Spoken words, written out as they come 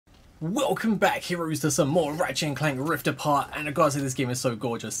Welcome back, heroes, to some more Ratchet and Clank Rift Apart, and I gotta say this game is so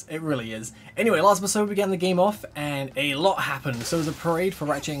gorgeous. It really is. Anyway, last episode we began the game off, and a lot happened. So it was a parade for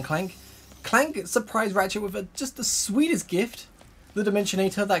Ratchet and Clank. Clank surprised Ratchet with just the sweetest gift, the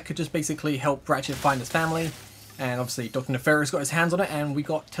Dimensionator that could just basically help Ratchet find his family. And obviously Dr. Nefarious got his hands on it, and we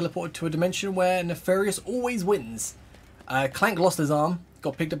got teleported to a dimension where Nefarious always wins. Clank lost his arm,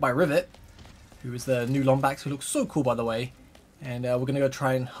 got picked up by Rivet, who is the new Lombax, who looks so cool by the way. And we're gonna go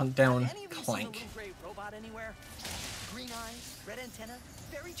try and hunt down Clank.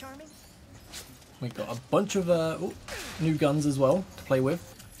 We got a bunch of new guns as well to play with.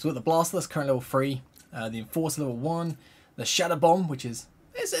 So we got the Blaster, that's currently level 3, the Enforcer level 1, the Shadow Bomb, which is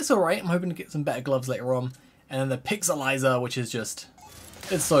it's alright. I'm hoping to get some better gloves later on, and then the Pixelizer, which is just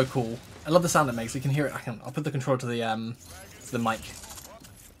it's so cool. I love the sound it makes. You can hear it. I'll put the controller to the mic.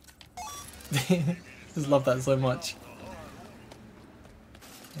 Just love that so much.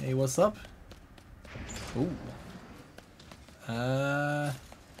 Hey, what's up? Ooh.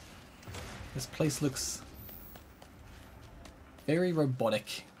 This place looks very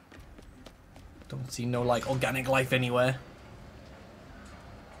robotic. Don't see no like organic life anywhere.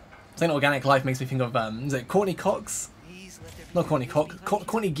 Saying organic life makes me think of is it Courtney Cox? Not Courtney Cox,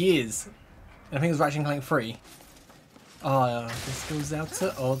 Courtney Gears. And I think it's Ratchet and Clank 3. This goes out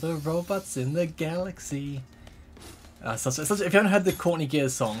to all the robots in the galaxy. If you haven't heard the Courtney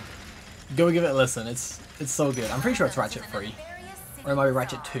Gears song, go give it a listen. It's so good. I'm pretty sure it's Ratchet 3, or it might be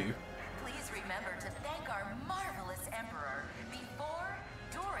Ratchet 2. Please remember to thank our marvelous Emperor before,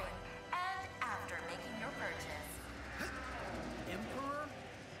 during, and after making your purchase. Emperor?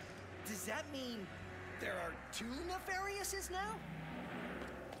 Does that mean there are two Nefariouses now?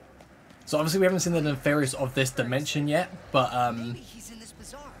 So obviously we haven't seen the Nefarious of this dimension yet, but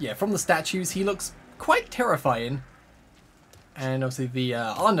yeah, from the statues he looks quite terrifying. And obviously the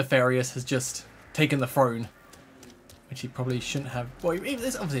our Nefarious has just taken the throne, which he probably shouldn't have. Well,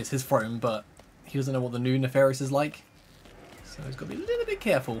 obviously it's his throne, but he doesn't know what the new Nefarious is like, so he's got to be a little bit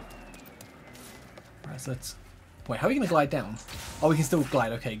careful. Right, so let's wait. How are we going to glide down? Oh, we can still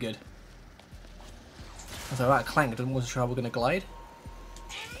glide. Okay, good. So about Clank, I wasn't sure how we're going to glide.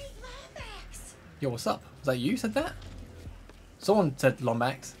 Hey, Lombax! Yo, what's up? Was that you said that? Someone said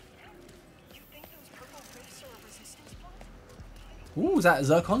Lombax. Ooh, is that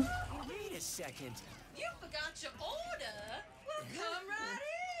Zircon? Wait a second. You forgot your order? Well, come right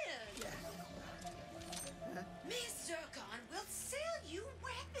in. Miss Zircon will sell you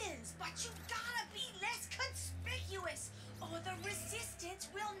weapons, but you gotta be less conspicuous, or the resistance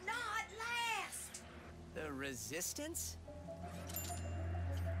will not last. The Resistance?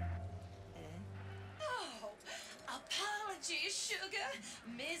 Oh, apologies, sugar.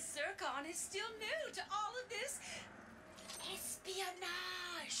 Miss Zircon is still new to all of this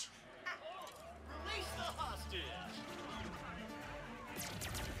espionage. Release the hostage!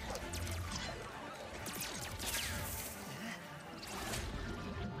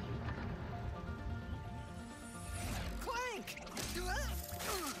 Clank!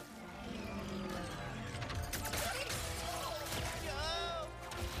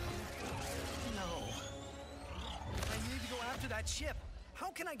 No. I need to go after that ship.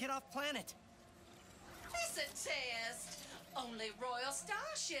 How can I get off planet? It's a test. Only royal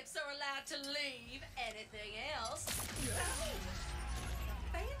starships are allowed to leave. Anything else?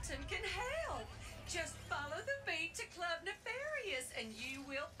 Phantom can help. Just follow the beat to Club Nefarious and you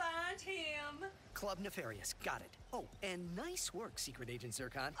will find him. Club Nefarious, got it. Oh, and nice work, Secret Agent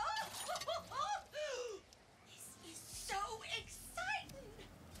Zircon. This is so exciting.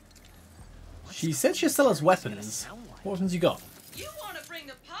 She said she'll sell us weapons. What weapons you got? You want to bring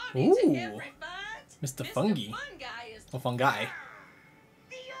a party Ooh. to every fight? Mr. Fungi. Fun Guy is Or Fungi.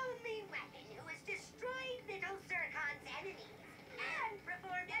 The only weapon who has destroyed Little Zircon's enemies and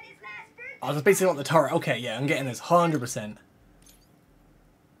performed at his last birthday. Oh, that's basically like the turret. Okay, yeah, I'm getting this 100%.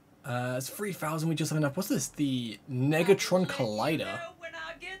 It's 3,000. We just have enough. What's this? The Negatron Collider. You know when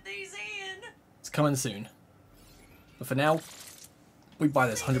I get these in. It's coming soon. But for now, we buy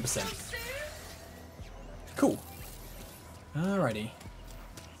this 100%. Cool. Alrighty.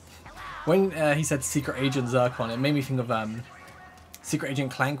 When he said Secret Agent Zircon, it made me think of Secret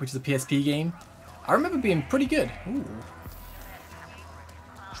Agent Clank, which is a PSP game. I remember being pretty good. Ooh.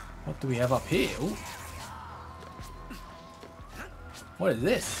 What do we have up here? Ooh. What is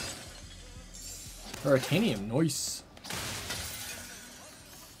this? Veritanium, nice.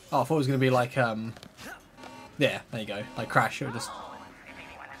 Oh, I thought it was going to be like, yeah, there you go. Like Crash, it would just...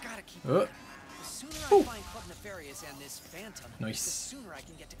 Gotta keep Oh. The sooner I find Club Nefarious and this Phantom, Nice. the sooner I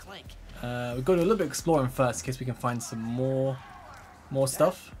can get to Clank. We've got to do a little bit of exploring first in case we can find some more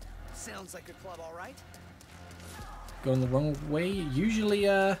stuff. Sounds like a club, all right. Going the wrong way usually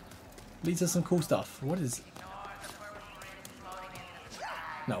leads to some cool stuff. What is...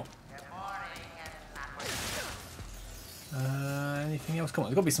 No. Anything else? Come on,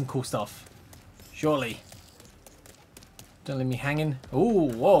 there's got to be some cool stuff. Surely. Don't leave me hanging. Ooh,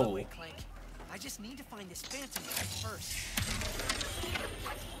 whoa. Wait, Clank. I just need to find this phantom guy first.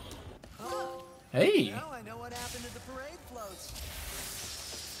 Oh, Hey. now I know what happened to the parade floats.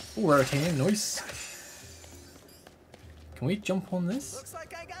 Ooh, rotating, nice. Can we jump on this? Looks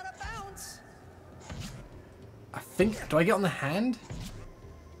like I got a bounce. I think... Do I get on the hand?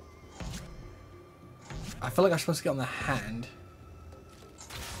 I feel like I'm supposed to get on the hand.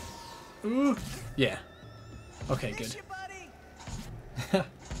 Ooh. Yeah. Okay, Miss good. you, buddy.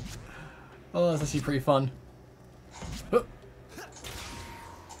 Oh, that's actually pretty fun. Oh.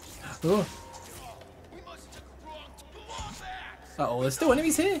 Oh. Uh-oh, there's still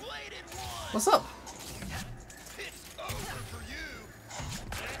enemies here? What's up?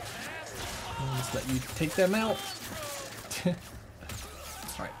 I'll just let you take them out.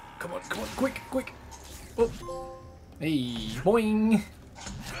 Alright, come on, quick, quick. Oh. Hey, boing.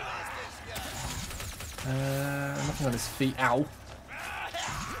 Nothing on his feet. Ow.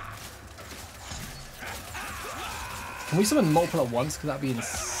 Can we summon multiple at once? Because that'd be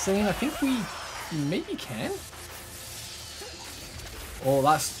insane. I think we maybe can. Oh,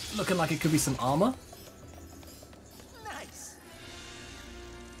 that's looking like it could be some armor. Nice.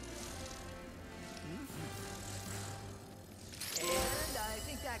 And I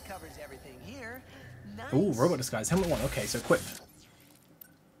think that covers everything here. Nice. Ooh, robot disguise. Helmet 1. Okay, so equip.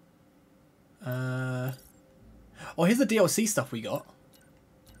 Oh, here's the DLC stuff we got.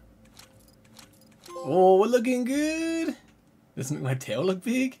 Oh, we're looking good. Does it make my tail look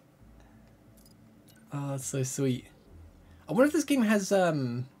big? Oh, that's so sweet. I wonder if this game has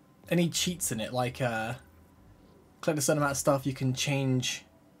any cheats in it, like collect a certain amount of stuff, you can change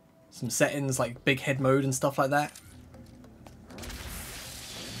some settings like big head mode and stuff like that.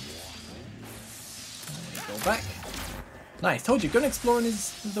 Go back. Nice, told you, going exploring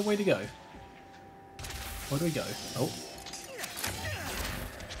is the way to go. Where do we go? Oh.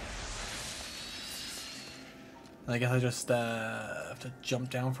 I guess I just have to jump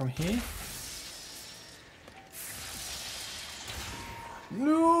down from here.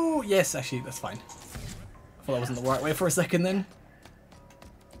 No! Yes, actually, that's fine. I thought that wasn't the right way for a second then.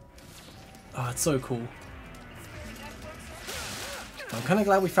 Oh, it's so cool. I'm kind of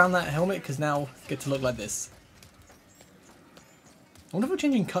glad we found that helmet because now I get to look like this. I wonder if we're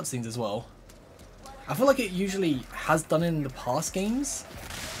changing cutscenes as well. I feel like it usually has done it in the past games.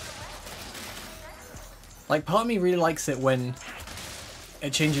 Like, part of me really likes it when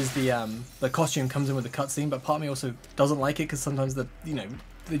it changes the costume comes in with the cutscene, but part of me also doesn't like it because sometimes you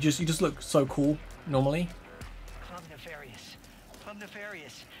just look so cool normally. Club Nefarious. Club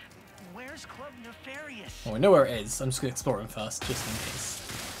Nefarious. Where's Club Nefarious? Well, we know where it is. I'm just gonna explore it first, just in case.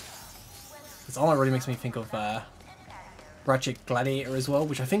 This armor really makes me think of Ratchet Gladiator as well,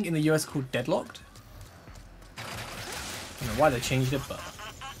 which I think in the US called Deadlocked. I don't know why they changed it, but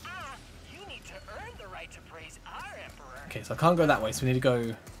You need to earn the right to praise our Emperor. okay. So I can't go that way, so we need to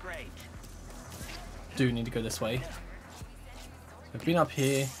go. Great. Do need to go this way. We've been up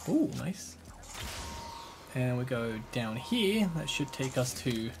here. Ooh, nice. And we go down here. That should take us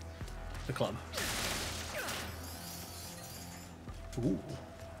to the club. Ooh.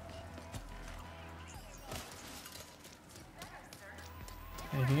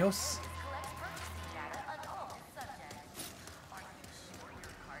 Anything else?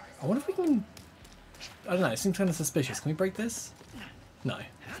 I wonder if we can... I don't know, it seems kind of suspicious. Can we break this? No.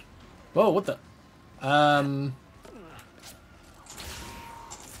 Whoa, what the...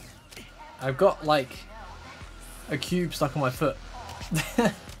 I've got, like, a cube stuck on my foot.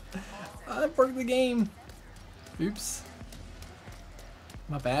 I broke the game. Oops.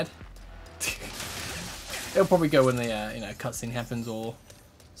 My bad. It'll probably go when the, cutscene happens or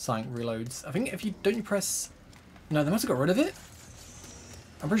something reloads. I think if you... Don't you press... No, they must have got rid of it.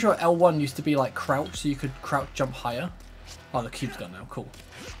 I'm pretty sure L1 used to be like crouch, so you could crouch jump higher. Oh, the cube's gone now. Cool.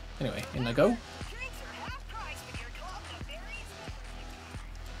 Anyway, in I go. Come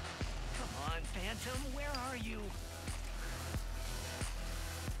on, Phantom, where are you?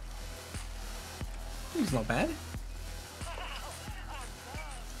 He's not bad.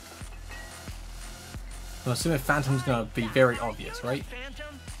 I'm assuming Phantom's gonna be very obvious, right?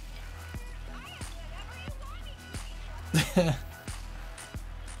 Phantom?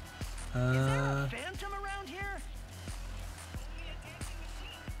 Phantom around here?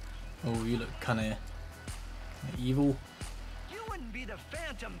 Oh, you look kind of evil. You wouldn't be the the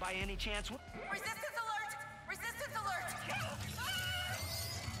Phantom by any chance? Resistance alert! Resistance alert!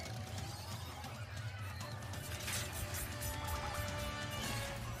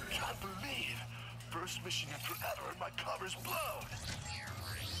 Can't believe. First mission in forever and my cover's blown.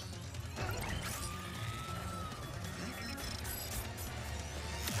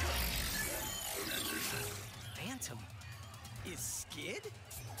 Phantom is Skid?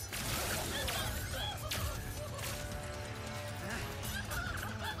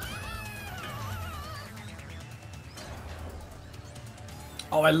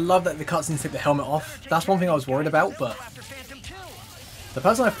 Oh, I love that the cutscenes take the helmet off. That's one thing I was worried about, but the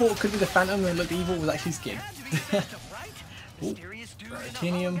person I thought could be the Phantom and looked evil was actually Skid. Ooh,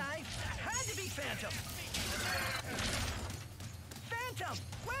 titanium.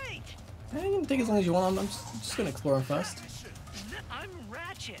 You can take as long as you want. I'm just gonna explore him first. I'm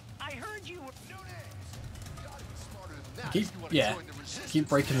Ratchet. I heard you were... Keep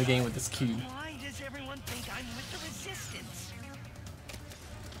breaking the game with this cube. Why does everyone think I'm with the Resistance?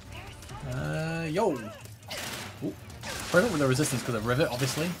 Yo. Ooh. Pregnant with the Resistance because of Rivet,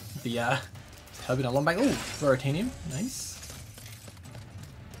 obviously. The Herbie and long back. Ooh, Veritanium. Nice.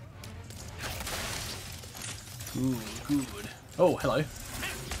 Ooh, good. Oh, hello.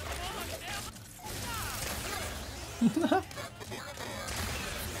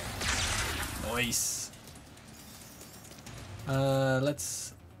 Nice.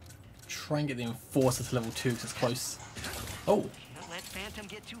 Let's try and get the Enforcer to level 2 because it's close. Oh. Don't let Phantom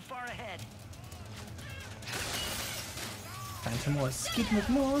get too far ahead. Phantom was Skid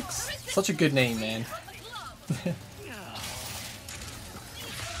McMorks. Such a good name, man.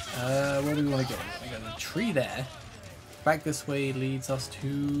 Where do we want to go? We got a tree there. Back this way leads us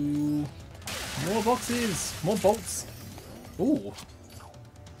to more boxes, more bolts. Ooh.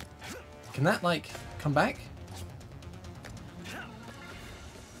 Can that like come back?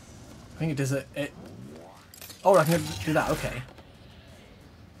 I think it does it. Oh, I can do that. Okay.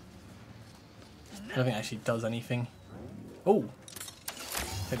 I don't think it actually does anything. Oh.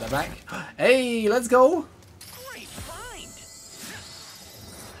 Take that back. Hey, let's go. Great find.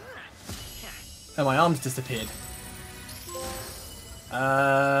 And my arms disappeared.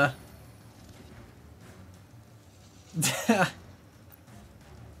 I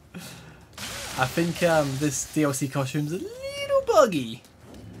think this DLC costume's a little buggy.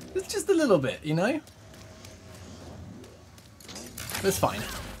 It's just a little bit, you know? But it's fine.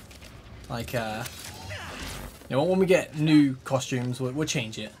 Like, you know, when we get new costumes, we'll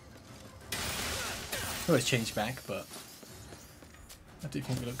change it. We always change back, but I do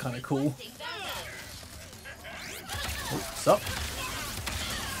think we look kind of cool. Oh, what's up?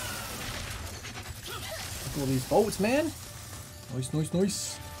 Look at all these bolts, man. Nice, nice,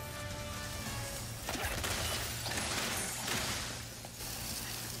 nice.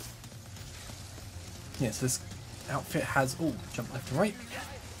 Yes, this outfit has, oh, jump left and right,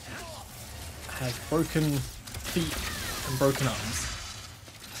 has broken feet and broken arms.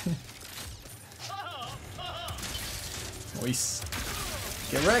 Nice.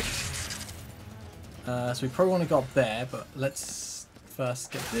 Get wrecked. So we probably want to go up there, but let's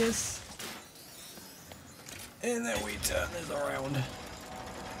first get this. And then we turn this around.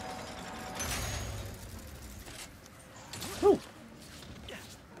 Ooh.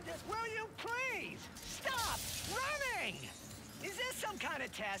 Will you please stop running? Is this some kind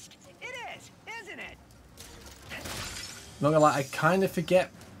of test? It is, isn't it? Not gonna lie, I kind of forget.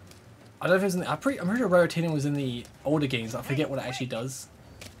 I don't know if it was in the, I'm pretty sure Veritanium was in the older games. I forget what it actually does.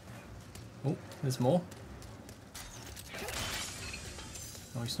 Oh, there's more.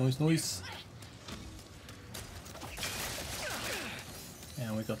 Nice, nice, nice.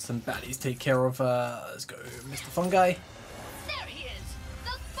 And we've got some baddies to take care of. Let's go, Mr. Fungi. There he is!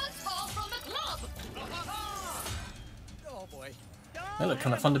 The football from the club! Oh boy. They look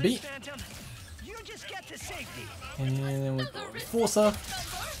kind of fun to beat. Phantom, you just get to safety. And then we've got Enforcer.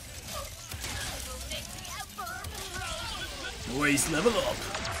 Nice, level up.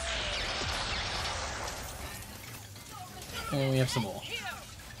 And we have some more.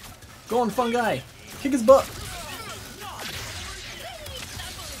 Go on, Fungi! Kick his butt!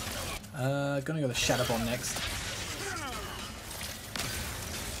 Gonna go the Shadow Bomb next.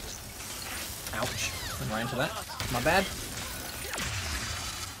 Ouch. I ran into that. My bad.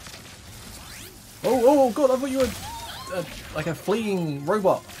 Oh god, I thought you were like a fleeing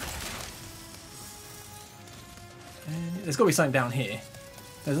robot. And there's gotta be something down here.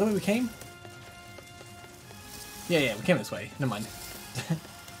 Is that the way we came? Yeah, we came this way. Never mind.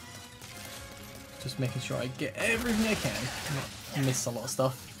 Just making sure I get everything I can. Not miss a lot of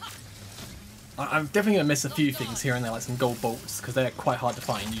stuff. I'm definitely going to miss a few things here and there, like some gold bolts, because they're quite hard to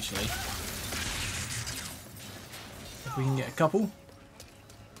find usually. If we can get a couple.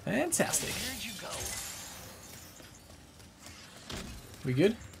 Fantastic. Where'd you go? We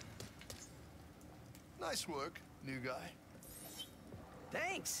good? Nice work, new guy.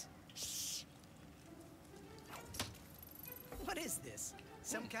 Thanks. What is this?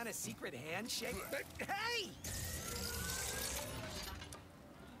 Some kind of secret handshake? Hey!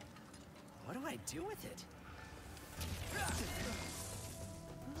 What do I do with it?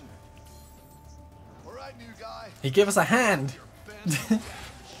 All right, new guy. He gave us a hand!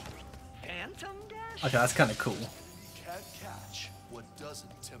 Phantom Dash? Okay, that's kind of cool. You can't catch what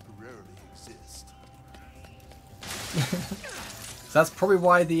doesn't temporarily exist. So that's probably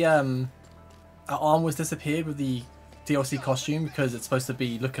why the our arm was disappeared with the DLC costume, because it's supposed to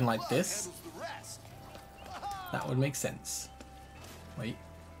be looking like this. Handles the rest. That would make sense. Wait.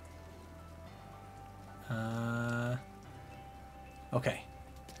 Okay.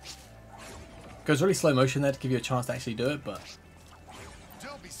 Goes really slow motion there to give you a chance to actually do it, but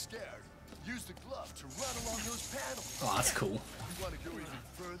Don't be scared. Use the glove to run along those panels. oh, that's cool. You want to go even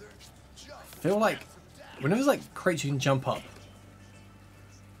further? Jump. I feel like whenever there's like crates you can jump up.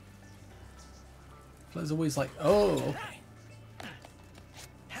 There's always like, oh, okay.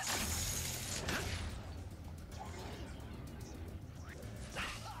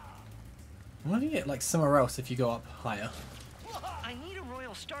 Why do you get like somewhere else if you go up higher? I need a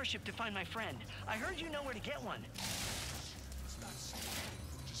royal starship to find my friend. I heard you know where to get one.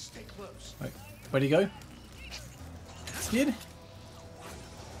 Just stay close. Wait, where'd he go? Skid?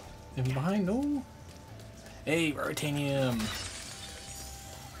 In behind? No. Hey, Rotanium.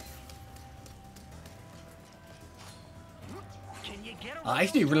 Can you get a I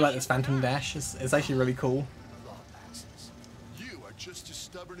actually royal really like this starship? Phantom Dash. It's actually really cool. Lombaxes. You are just as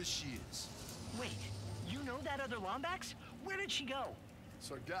stubborn as she is. Wait, you know that other Lombax? Where did she go?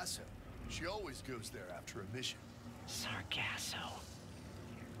 Sargasso. She always goes there after a mission. Sargasso.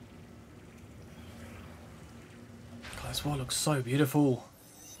 God, this world looks so beautiful.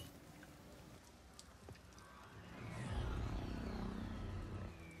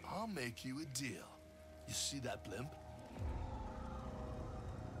 I'll make you a deal. You see that blimp?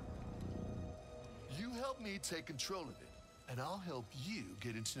 You help me take control of it, and I'll help you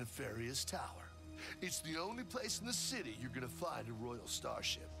get into Nefarious Tower. It's the only place in the city you're gonna find a royal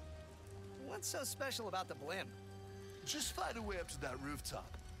starship. What's so special about the blimp? Just find a way up to that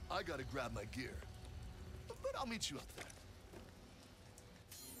rooftop. I gotta grab my gear. But I'll meet you up there.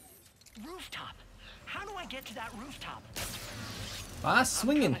 Rooftop. How do I get to that rooftop? Ah,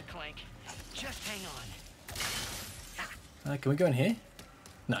 swinging. Coming, Clank. Just hang on. Can we go in here?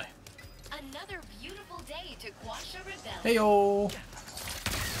 No. Another beautiful day to quash a rebellion. Hey yo.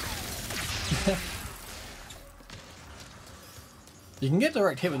 You can get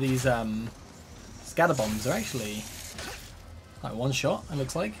direct hit with these scatter bombs. They're actually like one shot. It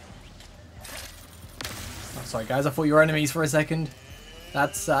looks like. Oh, sorry guys, I thought you were enemies for a second.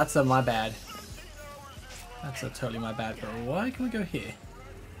 That's my bad. That's totally my bad. But why can we go here?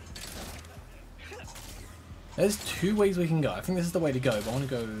 There's two ways we can go. I think this is the way to go, but I want to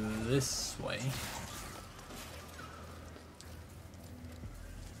go this way.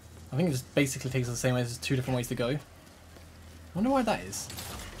 I think it just basically takes us the same way. There's two different ways to go. I wonder why that is.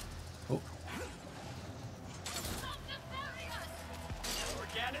 Oh.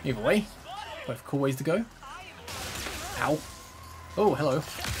 Either way, both cool ways to go. Ow. Oh, hello.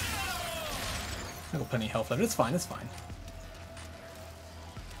 I've got plenty of health left. It's fine, it's fine.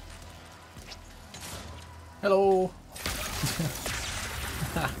 Hello.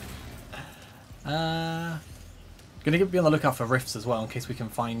 Gonna be on the lookout for rifts as well in case we can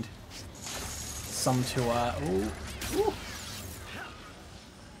find some to ooh.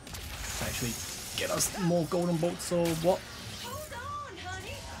 Actually get us more golden bolts or what? Hold on,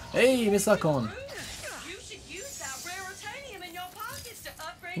 honey. Hey, Miss Akon. You should use that raritanium in your pockets to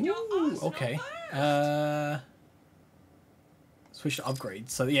upgrade your Ooh, arsenal okay. first. Switch to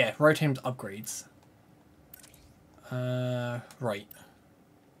upgrades. So yeah, rotate to upgrades. Right.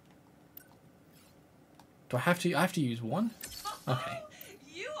 Do I have to? I have to use one. Okay.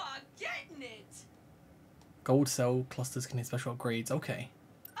 You are getting it. Gold cell clusters contain special upgrades. Okay.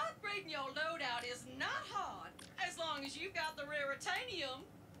 Upgrading your loadout is not hard, as long as you've got the raritanium.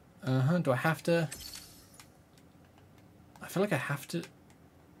 Do I have to? I feel like I have to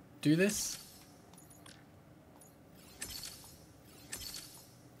do this.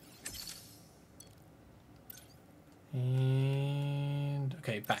 And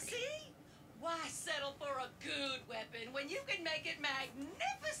okay, back. See? Why settle for a good weapon when you can make it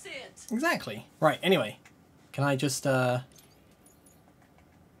magnificent? accent. Exactly. Right, anyway. Can I just, why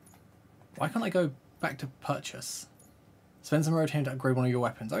can't I go back to purchase? Spend some road time to upgrade one of your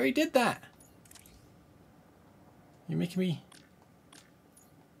weapons. I already did that! You're making me...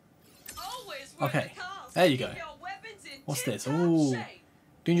 Always worth Okay, the cost there to you keep go. your weapons in What's this? tip-top Ooh. shape.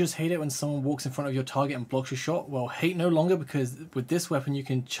 Don't you just hate it when someone walks in front of your target and blocks your shot? Well, hate no longer, because with this weapon you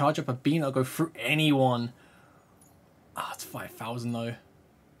can charge up a beam that'll go through anyone. Ah, it's 5,000 though.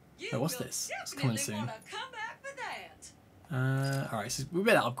 You Wait, what's will this? It's coming definitely soon. wanna come back for that. Alright, so we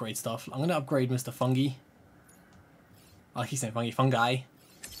better upgrade stuff. I'm gonna upgrade Mr. Fungi. I keep saying fungi, fungi.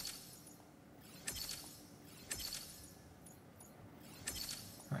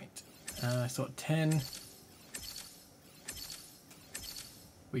 Right. So 10.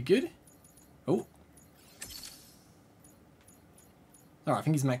 We good? Oh. Alright, I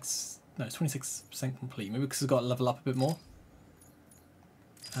think he's max... No, it's 26% complete. Maybe because he's got to level up a bit more.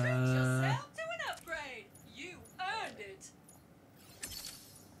 Treat yourself to an upgrade. You earned it.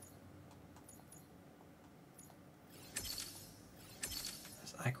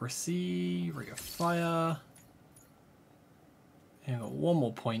 There's accuracy, rate of fire. And I've got one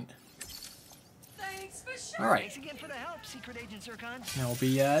more point. Thanks for sharing. Alright. Thanks again for the help, Secret Agent Zircon. Now we'll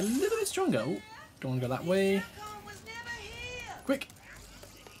be a little bit stronger. Oh, don't want to go that way. Zircon was never here. Quick!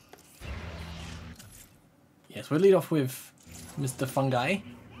 Yes, we'll lead off with Mr. Fungi.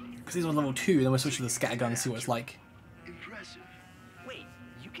 Because he's on level 2, then we'll switch to the scattergun and see what it's like. Impressive. Wait,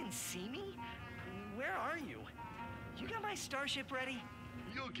 you can see me? Where are you? You got my starship ready?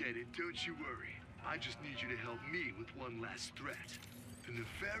 You'll get it, don't you worry. I just need you to help me with one last threat. The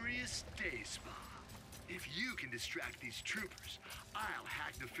nefarious day spa. If you can distract these troopers, I'll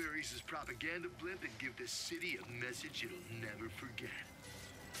hack Nefarious' propaganda blimp and give this city a message it'll never forget.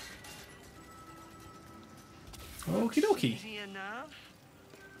 Okie dokie. Easy enough.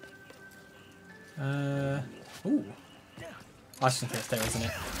 Ooh. That's just gonna stay, isn't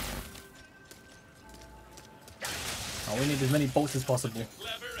it? Oh, we need as many bolts as possible.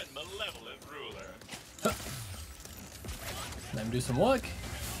 Clever and malevolent ruler. Let him do some work.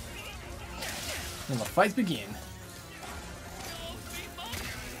 And the fights begin.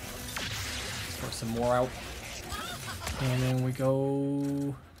 Throw some more out. And then we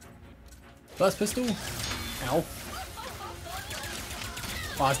go... Burst pistol. Ow.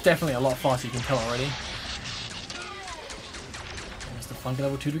 Oh, it's definitely a lot faster, you can tell already. Mr. Funky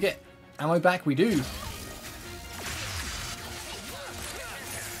level 2 to get. Ammo back, we do.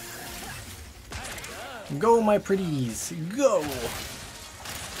 Go, my pretties. Go!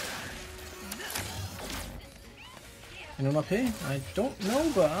 Anyone up here? I don't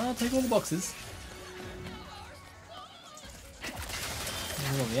know, but I'll take all the boxes.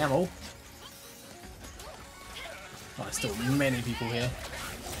 And all the ammo. Oh, there's still many people here.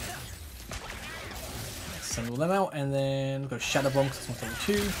 Let's send all them out, and then we'll go Shadow Bomb because it's level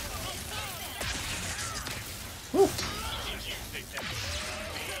 2. Woo!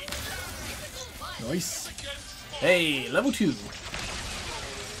 Nice. Hey, level 2.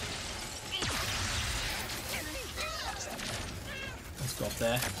 Let's go up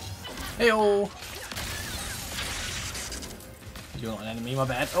there. Hey-oh! You're not an enemy, my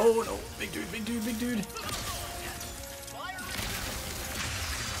bad. Oh no, big dude, big dude, big dude.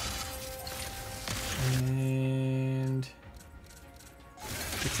 And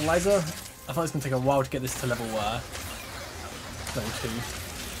Pixelizer. I thought it was gonna take a while to get this to level 2.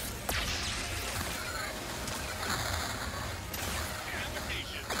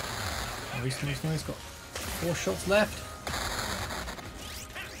 Nice. Got 4 shots left.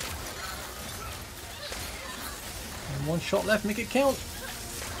 And 1 shot left, make it count.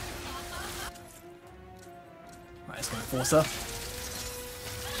 Right, let's go Enforcer.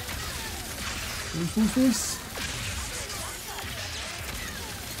 Nice.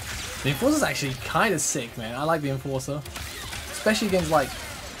 The Enforcer's actually kind of sick, man. I like the Enforcer. Especially against, like,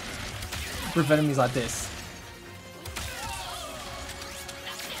 group of enemies like this.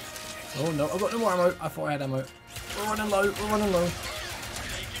 Oh no, I've got no more ammo. I thought I had ammo. We're running low, we're running low.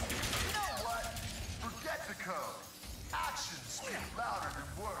 Forget the code. Actions speak louder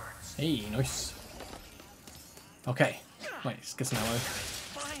than words. Hey, nice. Okay, wait, let's get some ammo.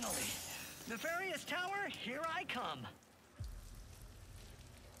 Finally! Nefarious Tower, here I come.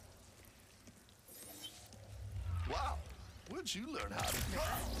 Wow, where'd you learn how to go?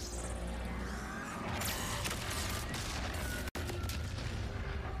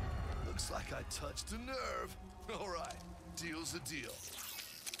 Looks like I touched a nerve. All right, deal's a deal.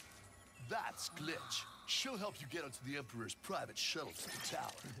 That's Glitch. She'll help you get onto the Emperor's private shuttle to the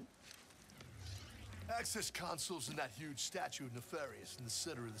tower. Access console's in that huge statue of Nefarious in the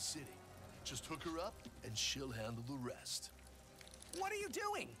center of the city. Just hook her up, and she'll handle the rest. What are you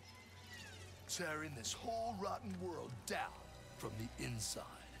doing? Tearing this whole rotten world down from the inside.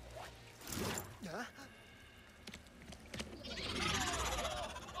 Huh?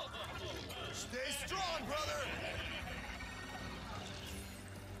 Stay strong, brother!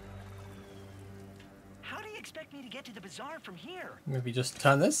 How do you expect me to get to the bazaar from here? Maybe just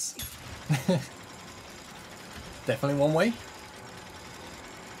turn this. Definitely one way.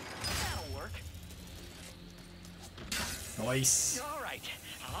 That'll work. Nice. All right.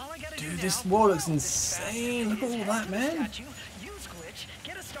 All I gotta do Dude, now this world looks is insane. Look at all head that, to the man. statue, use glitch,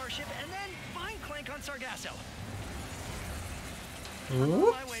 get a starship, and then find Clank on Sargasso.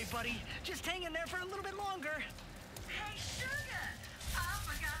 Ooh. My way, buddy. Just hang in there for a little bit longer. Hey, Sugar! I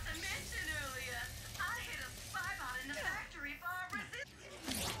forgot to mention earlier. I hit a spy bot in the factory for a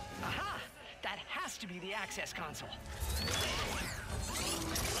resistance. Aha! That has to be the access console.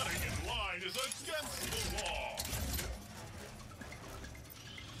 Cutting in line is against the law.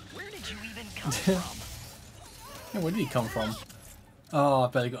 Where did you even come from? Yeah, where did he come from? Oh, I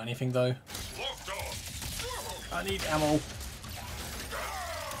barely got anything though. Locked on. I need ammo.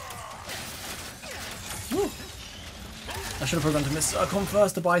 Woo. I should have programmed to Miss Zircon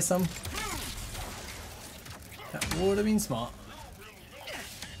first to buy some. That would have been smart.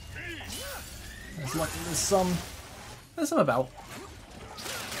 There's lucky there's some about.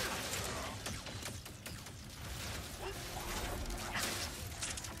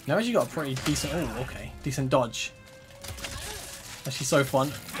 Now actually got a pretty decent, oh okay, decent dodge. Actually so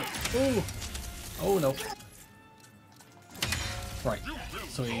fun. Oh, oh no. Right,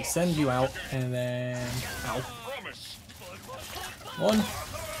 so we send you out and then, ow. Promise. 1,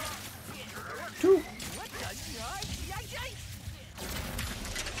 2.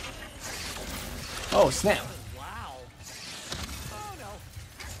 Oh snap. Wow. Oh no.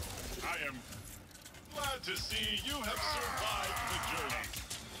 I am glad to see you have survived the journey.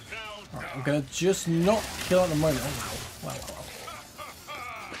 Now, Alright, I'm gonna just not kill at the moment. Oh wow. Wow.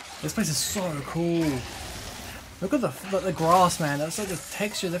 This place is so cool. Look at the grass, man. That's like the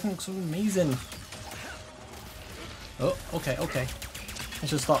texture. Everything looks so amazing. Oh, okay. Let's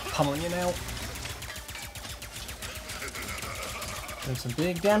just start pummeling it now. Doing some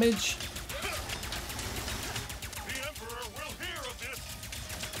big damage. the Emperor will hear of this.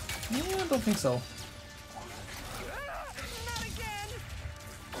 Yeah, I don't think so. Not again.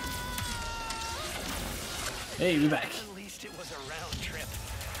 Hey, we're back. At least it was a round trip.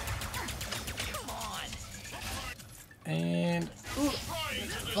 Come on. And ooh,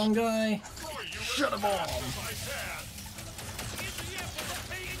 fungi. Shut a bomb.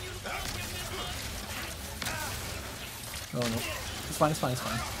 Oh no, it's fine.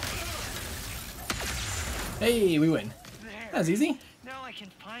 Hey, we win. There. That's easy. Now I can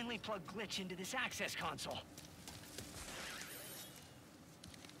finally plug glitch into this access console.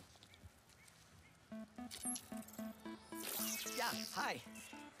 Yeah, hi.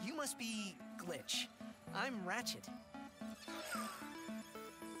 You must be Glitch. I'm Ratchet.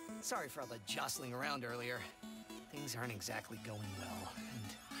 Sorry for all the jostling around earlier. Things aren't exactly going well,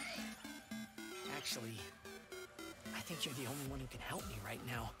 and actually, I think you're the only one who can help me right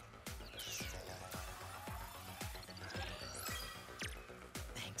now.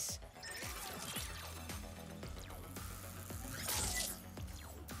 Thanks.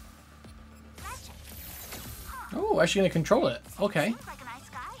 Oh, actually gonna control it. Okay. Seems like a nice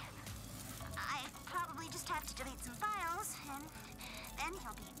guy. I probably just have to delete some files, and then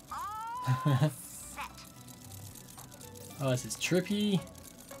he'll be all set. Oh, this is trippy.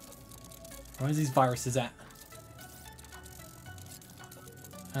 Where's these viruses at?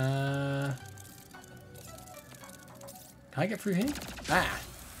 Can I get through here? Ah.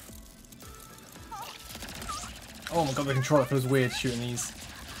 Oh my god, the controller feels weird shooting these.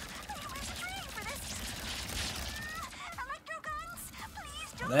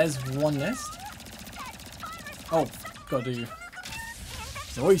 There's one nest. Oh, gotta do.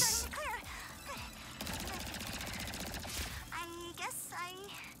 Nice. I guess I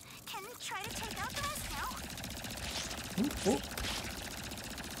can try to take out the rest now. Ooh, ooh.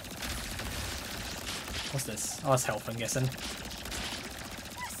 What's this? Oh, it's health, I'm guessing. Swarmers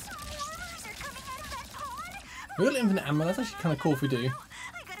are coming out of that pond. We got infinite ammo. That's actually kind of cool if we do. I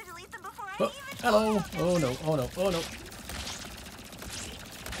gotta delete them before I Oh, even. hello. Oh no. Oh no. Oh no.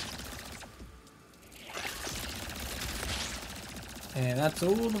 And that's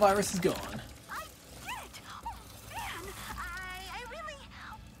all the virus is gone. I did it! Oh man, I really,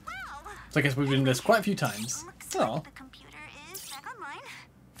 wow. So I guess we've been this quite a few times. Looks Oh. like the computer is back online.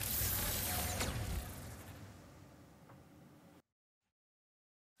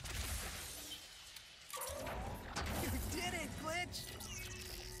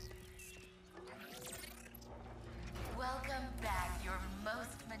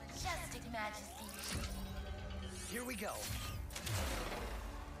 Here we go.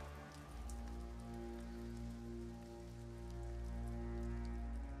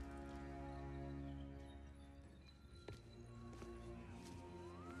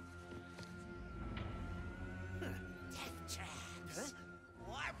 Death traps.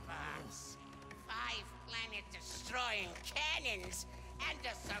 Warbombs. 5 planet-destroying cannons. And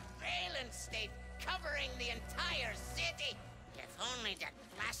a surveillance state covering the entire city. If only that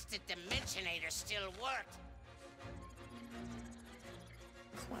blasted Dimensionator still worked.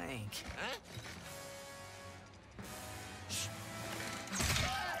 Clank. Huh?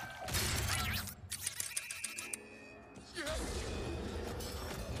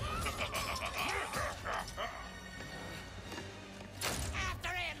 After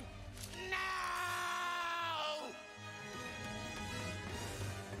him! No!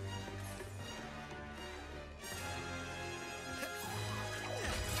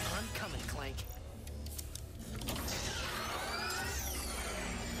 I'm coming, Clank.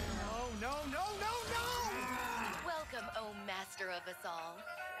 No, no, no, no, no! Welcome, oh master of us all.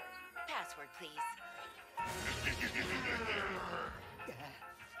 Password, please.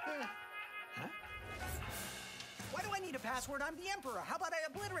 Why do I need a password? I'm the Emperor. How about I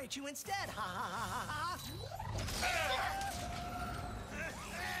obliterate you instead? Ha ha ha ha ha!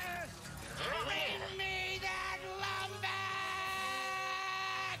 Bring me that lumber!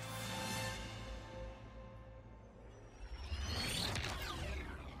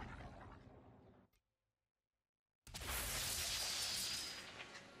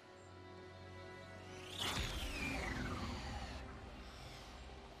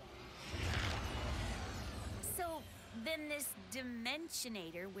 So then this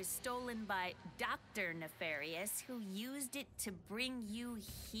Dimensionator was stolen by Dr. Nefarious, who used it to bring you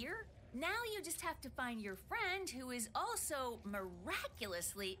here? Now you just have to find your friend, who is also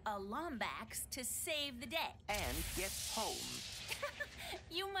miraculously a Lombax, to save the day. And get home.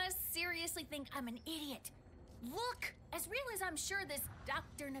 You must seriously think I'm an idiot. Look, as real as I'm sure this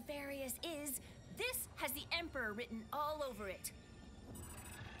Dr. Nefarious is, this has the Emperor written all over it.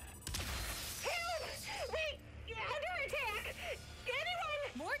 Wait! Under attack! Anyone?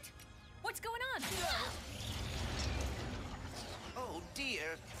 Mort? What's going on? Oh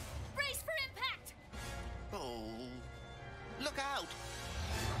dear. Brace for impact! Oh. Look out.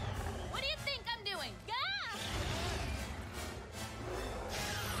 What do you think I'm doing? Ah!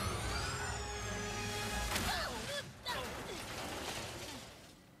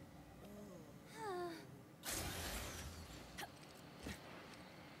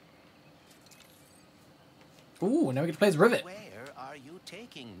 Ooh, now we get to play as Rivet. Where are you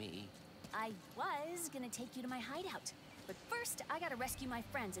taking me? I was gonna take you to my hideout, but first I gotta rescue my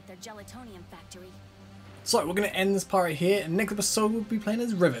friends at their gelatonium factory. So we're going to end this part right here, and next episode we'll be playing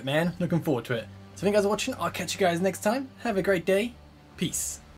as Rivet, man. Looking forward to it. So thank you guys for watching. I'll catch you guys next time. Have a great day. Peace.